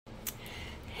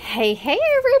Hey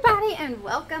everybody, and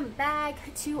welcome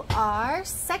back to our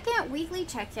second weekly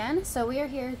check-in. So we are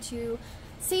here to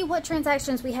see what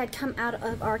transactions we had come out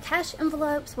of our cash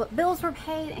envelopes, what bills were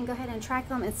paid, and go ahead and track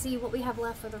them and see what we have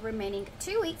left for the remaining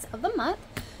 2 weeks of the month.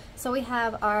 So we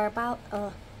have our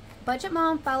Budget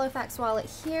Mom Filofax wallet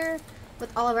here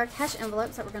with all of our cash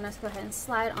envelopes that we're going to go ahead and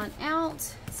slide on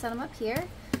out, set them up here.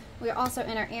 We are also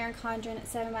in our Erin Condren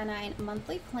 7x9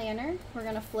 monthly planner. We're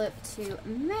going to flip to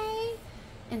May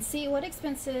and see what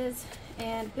expenses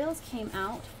and bills came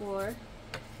out for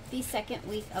the second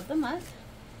week of the month.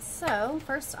 So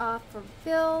first off, for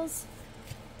bills,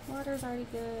 water's already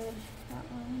good, that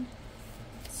one,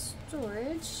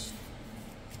 storage,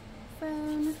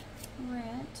 phone,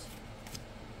 rent,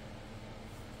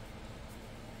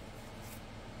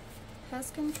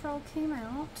 pest control came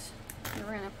out.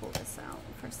 We're gonna pull this out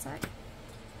for a sec.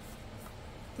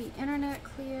 The internet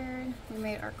cleared, we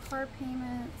made our car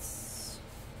payments,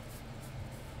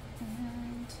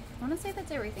 and I want to say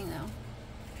that's everything though.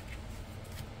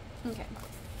 Okay.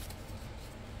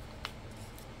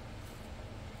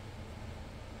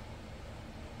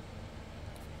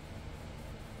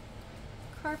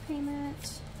 Car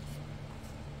payment,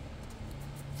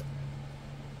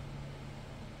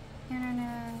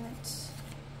 internet,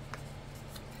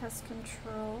 pest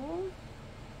control.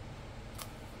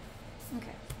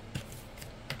 Okay.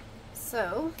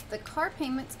 So the car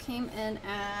payments came in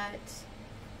at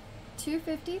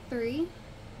 $253. You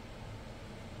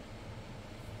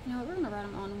know what, we're gonna write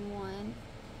them on one,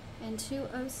 and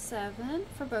 $207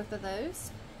 for both of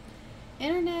those.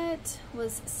 Internet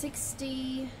was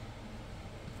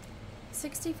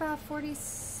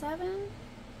 $65.47,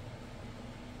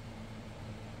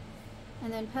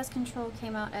 and then pest control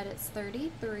came out at its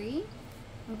 $33.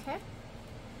 Okay,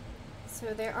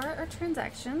 so there are our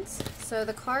transactions. So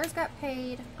the cars got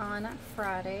paid on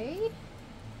Friday.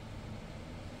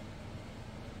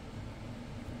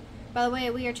 By the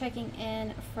way, we are checking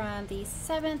in from the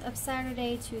 7th of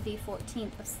Saturday to the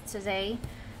 14th of today.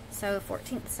 So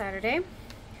 14th Saturday.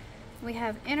 We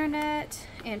have internet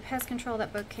and pest control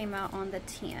that both came out on the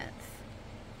 10th.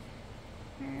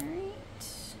 Alright.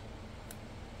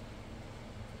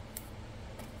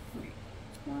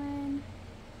 1,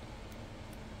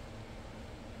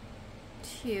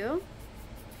 2.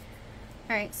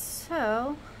 Alright,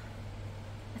 so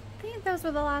I think those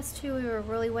were the last two we were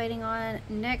really waiting on.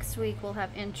 Next week we'll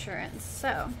have insurance.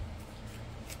 So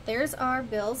there's our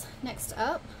bills. Next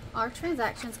up, our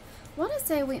transactions. I want to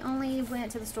say we only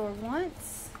went to the store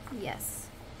once. Yes.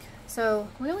 So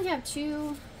we only have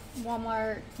two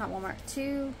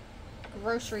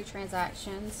grocery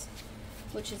transactions,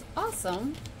 which is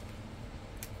awesome.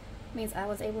 Means I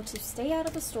was able to stay out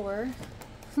of the store.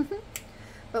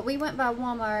 But we went by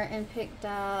Walmart and picked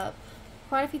up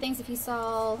quite a few things. If you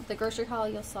saw the grocery haul,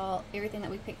 you'll saw everything that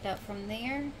we picked up from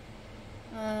there.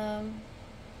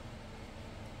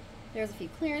 There's a few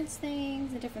clearance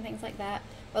things and different things like that.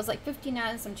 It was like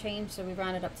 59 and some change, so we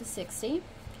rounded up to 60.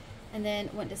 And then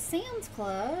went to Sam's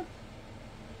Club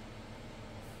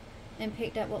and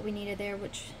picked up what we needed there,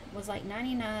 which was like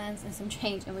 99s and some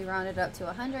change, and we rounded up to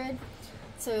 100.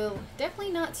 So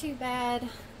definitely not too bad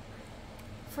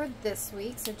for this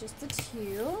week. So just the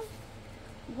two.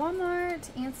 Walmart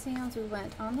and Sam's, we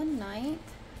went on the 9th.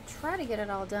 Try to get it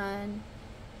all done.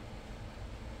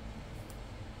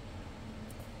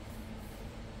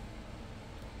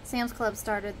 Sam's Club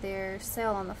started their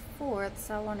sale on the 4th,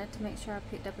 so I wanted to make sure I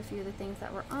picked up a few of the things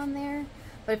that were on there.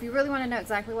 But if you really want to know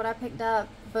exactly what I picked up,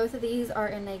 both of these are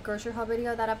in a grocery haul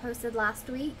video that I posted last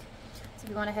week. So if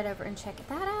you want to head over and check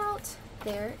that out,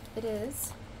 there it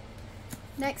is.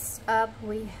 Next up,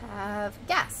 we have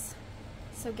gas.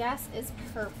 So gas is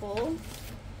purple.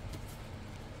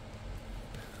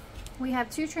 We have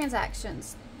two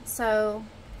transactions. So,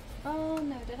 oh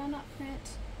no, did I not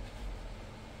print?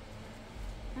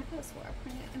 I could have swore I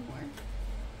printed it more.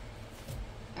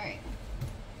 Alright.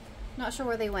 Not sure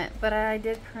where they went, but I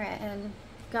did print and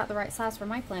got the right size for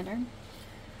my planner.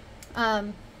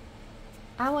 I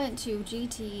went to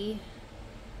GT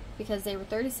because they were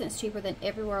 30 cents cheaper than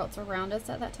everywhere else around us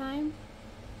at that time.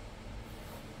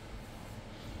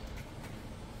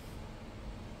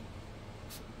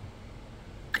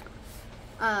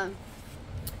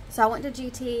 So I went to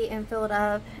GT and filled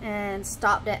up and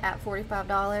stopped it at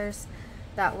 $45.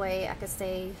 That way I could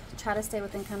try to stay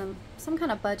within some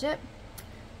kind of budget.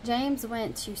 James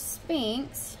went to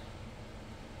Spinks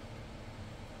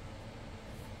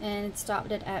and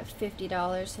stopped it at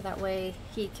 $50, so that way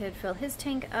he could fill his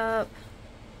tank up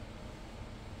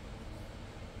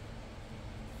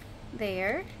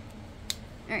there.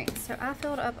 Alright, so I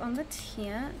filled up on the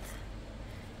 10th.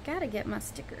 gotta get my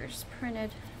stickers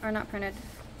printed, or not printed,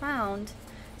 found,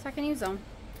 so I can use them.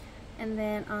 And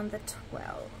then on the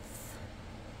 12th.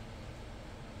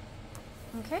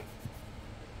 Okay.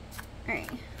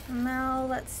 Alright, now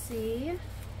let's see.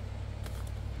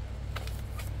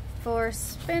 For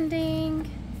spending,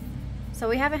 so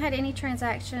we haven't had any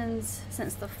transactions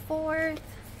since the 4th.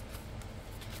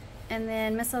 And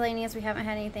then miscellaneous, we haven't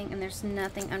had anything, and there's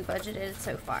nothing unbudgeted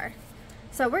so far.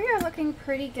 So we are looking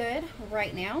pretty good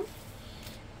right now.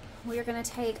 We are going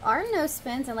to take our no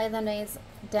spends and lay them days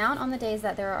down on the days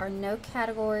that there are no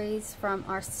categories from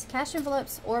our cash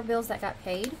envelopes or bills that got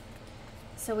paid.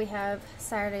 So we have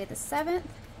Saturday the 7th,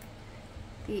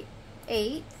 the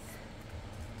 8th,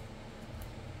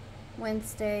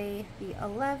 Wednesday the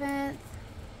 11th,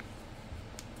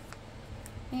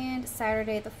 and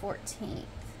Saturday the 14th.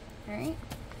 Alright,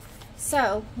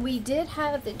 so we did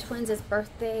have the twins'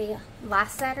 birthday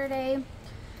last Saturday.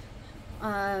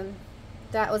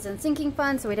 That was in sinking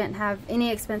fund, so we didn't have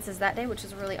any expenses that day, which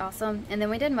is really awesome. And then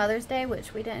we did Mother's Day,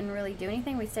 which we didn't really do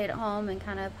anything. We stayed at home and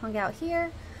kind of hung out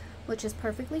here, which is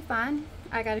perfectly fine.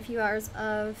 I got a few hours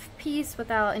of peace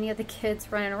without any of the kids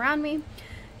running around me.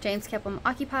 James kept them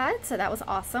occupied, so that was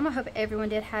awesome. I hope everyone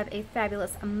did have a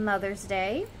fabulous Mother's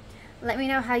Day. Let me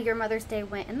know how your Mother's Day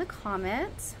went in the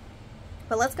comments.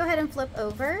 But let's go ahead and flip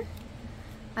over.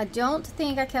 I don't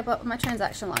think I kept up with my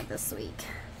transaction log this week.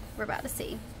 We're about to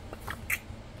see.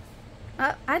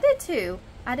 I did too.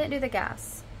 I didn't do the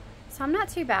gas, so I'm not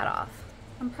too bad off.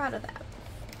 I'm proud of that.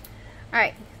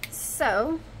 Alright,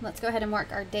 so let's go ahead and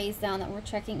mark our days down that we're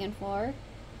checking in for.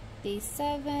 The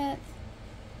 7th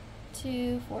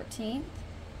to 14th.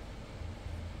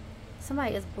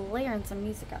 Somebody is blaring some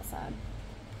music outside.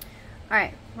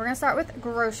 Alright, we're going to start with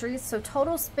groceries. So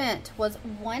total spent was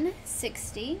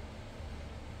 $160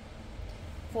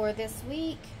 for this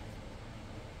week.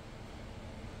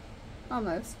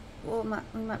 Almost. Well,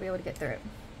 we might be able to get through it.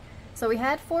 So we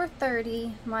had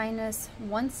 $430 minus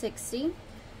 $160.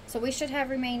 So we should have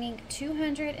remaining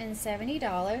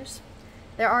 $270.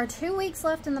 There are 2 weeks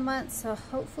left in the month, so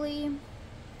hopefully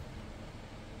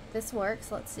this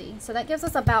works. Let's see. So that gives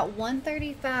us about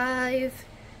 $135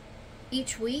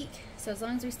 each week. So as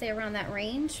long as we stay around that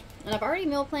range. And I've already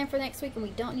meal planned for next week, and we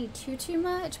don't need too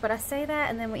much, but I say that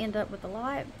and then we end up with a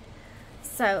lot.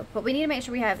 So, but we need to make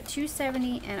sure we have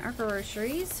 $270 in our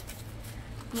groceries.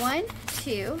 1,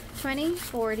 2, 20,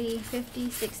 40, 50,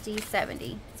 60,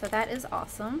 70. So that is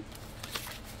awesome.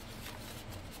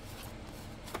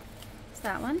 That's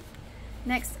that one.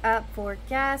 Next up for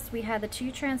gas, we had the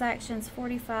 2 transactions,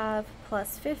 45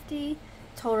 plus 50,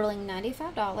 totaling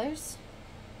 $95.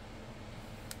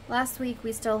 Last week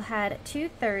we still had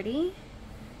 $230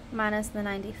 minus the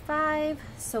 95,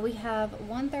 so we have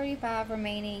 $135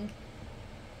 remaining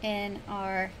in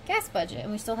our gas budget,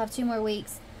 and we still have 2 more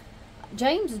weeks.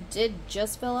 James did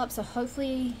just fill up, so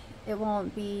hopefully it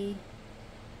won't be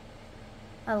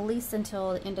at least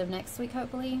until the end of next week,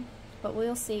 hopefully, but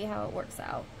we'll see how it works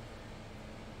out.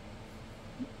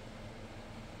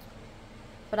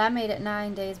 But I made it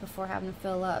 9 days before having to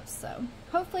fill up, so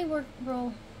hopefully we're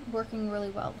working really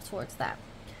well towards that.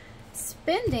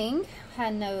 Spending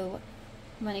had no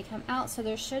money come out, so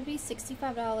there should be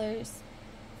 $65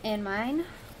 in mine.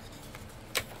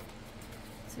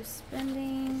 So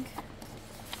spending,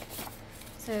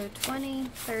 so 20,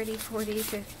 30, 40,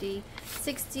 50,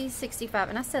 60, 65.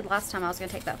 And I said last time I was going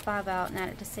to take that 5 out and add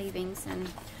it to savings, and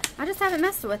I just haven't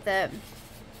messed with it.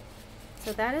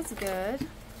 So that is good.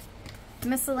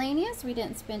 Miscellaneous, we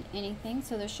didn't spend anything,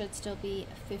 so there should still be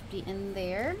 50 in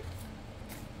there.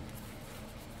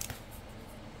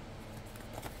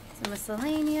 So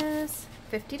miscellaneous,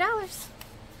 $50.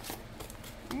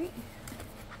 All right.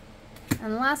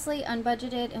 And lastly,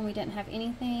 unbudgeted, and we didn't have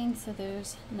anything, so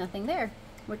there's nothing there,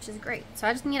 which is great. So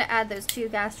I just need to add those 2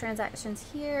 gas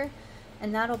transactions here,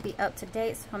 and that'll be up to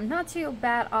date. So I'm not too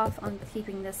bad off on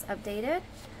keeping this updated.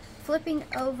 Flipping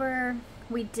over,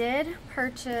 we did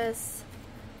purchase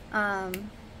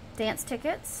dance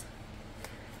tickets.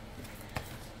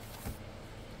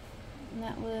 And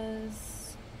that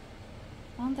was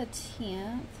on the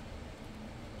 10th.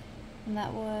 And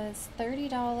that was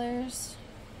 $30.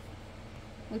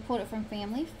 We pulled it from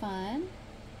Family Fun.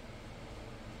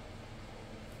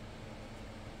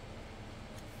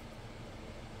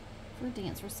 For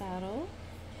dance recital.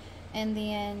 And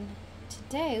then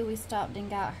today we stopped and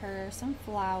got her some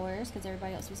flowers because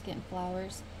everybody else was getting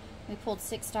flowers. We pulled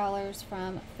 $6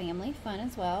 from Family Fun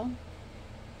as well.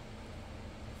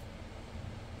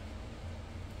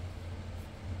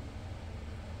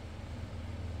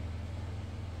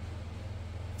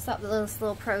 Stopped at this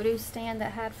little produce stand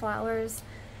that had flowers.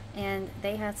 and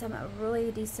they had some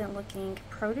really decent looking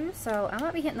produce. So I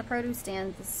might be hitting the produce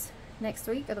stand this next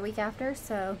week or the week after,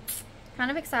 so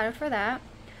kind of excited for that.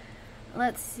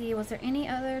 Let's see, was there any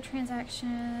other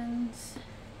transactions?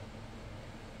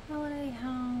 Holiday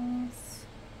house.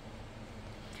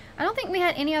 I don't think we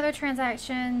had any other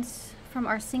transactions from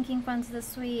our sinking funds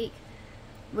this week.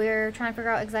 We're trying to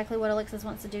figure out exactly what Alexis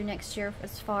wants to do next year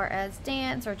as far as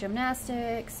dance or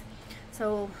gymnastics.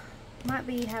 So might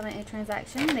be having a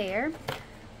transaction there.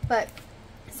 But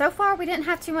so far we didn't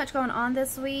have too much going on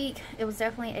this week. It was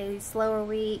definitely a slower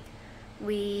week.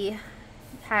 We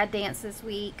had dance this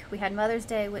week. We had Mother's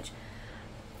Day, which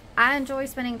I enjoy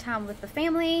spending time with the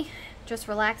family, just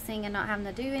relaxing and not having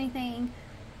to do anything.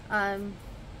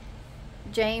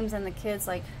 James and the kids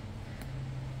like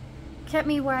kept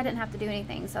me where I didn't have to do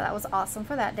anything, so that was awesome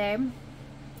for that day.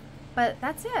 But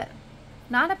that's it.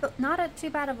 Not a too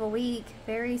bad of a week.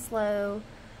 Very slow.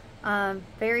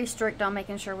 Very strict on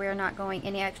making sure we are not going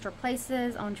any extra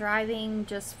places on driving,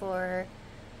 just for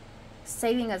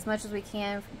saving as much as we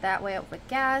can that way up with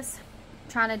gas.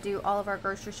 Trying to do all of our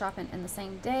grocery shopping in the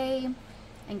same day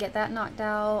and get that knocked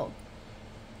out.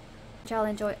 Y'all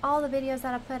enjoy all the videos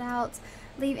that I put out.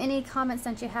 Leave any comments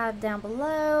that you have down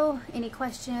below. Any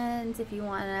questions, if you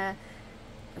want to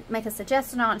make a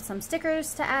suggestion on some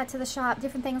stickers to add to the shop,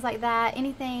 different things like that.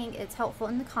 Anything is helpful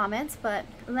in the comments, but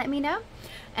let me know.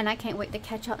 And I can't wait to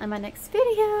catch y'all in my next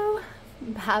video.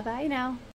 Bye bye now.